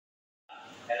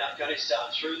And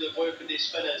Afghanistan, through the work of their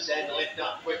spinners and the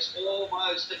left-arm quicks,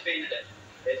 almost defended it.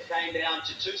 It came down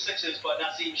to 2 sixes by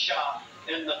Naseem Shah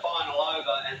in the final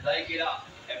over, and they get up,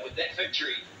 and with that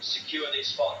victory, secure their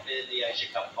spot in the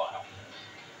Asia Cup final.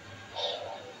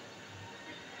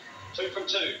 2 from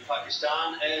 2,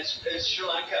 Pakistan is Sri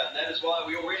Lanka, and that is why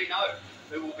we already know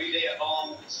who will be there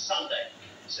on Sunday,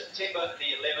 September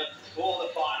the 11th, for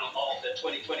the final of the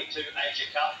 2022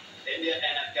 Asia Cup. India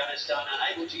and Afghanistan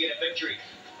unable to get a victory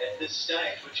at this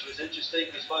stage, which was interesting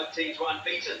because both teams were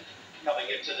unbeaten coming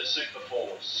into the Super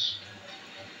Fours.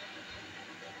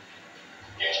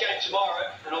 Huge game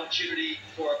tomorrow, an opportunity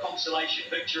for a consolation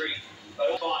victory.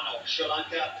 But final, Sri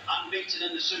Lanka unbeaten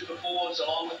in the Super Fours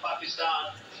along with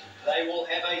Pakistan. They will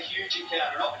have a huge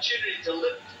encounter, an opportunity to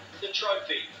lift the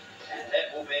trophy, and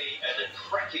that will be a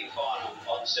cracking final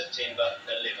on September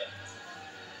 11th.